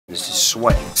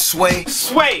Sway. Sway.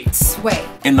 Sway. Sway.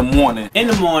 In the morning. In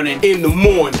the morning. In the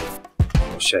morning.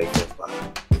 Shake your body.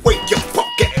 Wake your fuck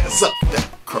ass up.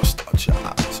 Crust out your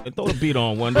eyes. Throw the beat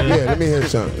on one day. Yeah, let me hear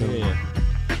something.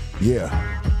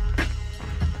 Yeah.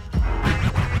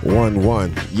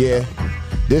 1-1. Yeah.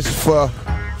 This is for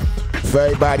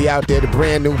everybody out there, the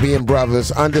brand new being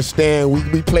brothers. Understand,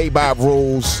 we play by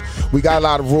rules. We got a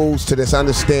lot of rules to this.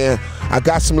 Understand, I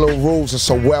got some little rules. It's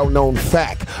a well-known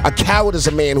fact. A coward is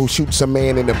a man who shoots a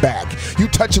man in the back. You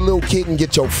touch a little kid and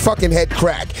get your fucking head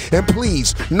cracked. And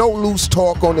please, no loose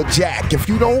talk on the jack. If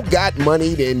you don't got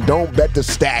money, then don't bet the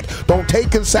stack. Don't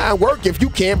take consigned work if you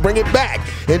can't bring it back.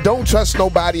 And don't trust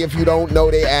nobody if you don't know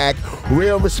they act.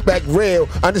 Real respect, real.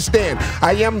 Understand,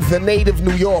 I am the native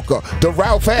New Yorker, the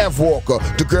Ralph Ave walker.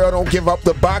 The girl don't give up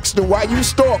the box, then why you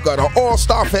stalker? The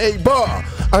all-star for a bar.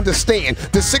 Understand,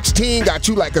 the 16 got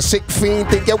you like a sick fiend.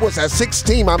 Think it was at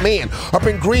 16, my man. Up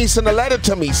in green, send a letter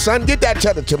to me. Son, get that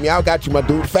cheddar to me. I got you, my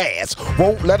dude, fast.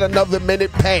 Won't let another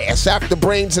minute pass. After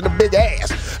brains and a big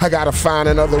ass, I gotta find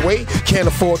another way. Can't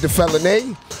afford the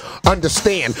felony.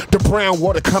 Understand, the brown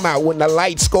water come out when the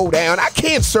lights go down. I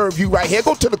can't serve you right here.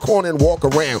 Go to the corner and walk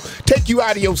around. Take you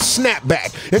out of your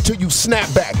snapback until you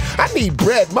snap back. I need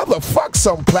bread, motherfuck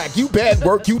some plaque. You bad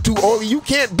work, you too oily, you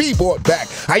can't be brought back.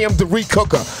 I am the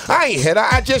recooker. I ain't hit her,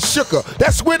 I just shook her.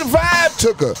 That's where the vibe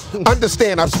took her.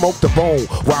 Understand, I smoked the bone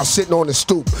while sitting on the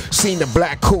stoop. Seen the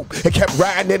black coupe, it kept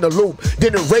riding in the loop.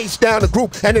 Then it raced down the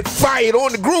group and it fired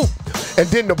on the group. And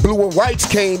then the blue and whites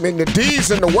came and the D's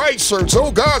and the white shirts.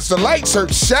 Oh gosh, the light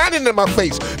search shining in my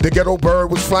face. The ghetto bird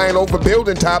was flying over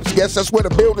building tops. Guess that's where the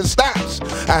building stops.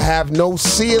 I have no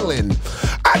ceiling.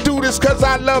 I do this cause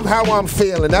I love how I'm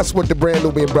feeling. That's what the brand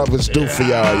new brothers do for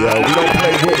y'all, yo. We don't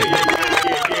play with it.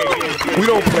 We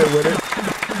don't play with it.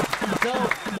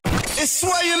 It's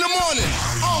Sway in the morning.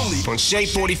 Only on Shade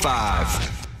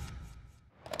 45.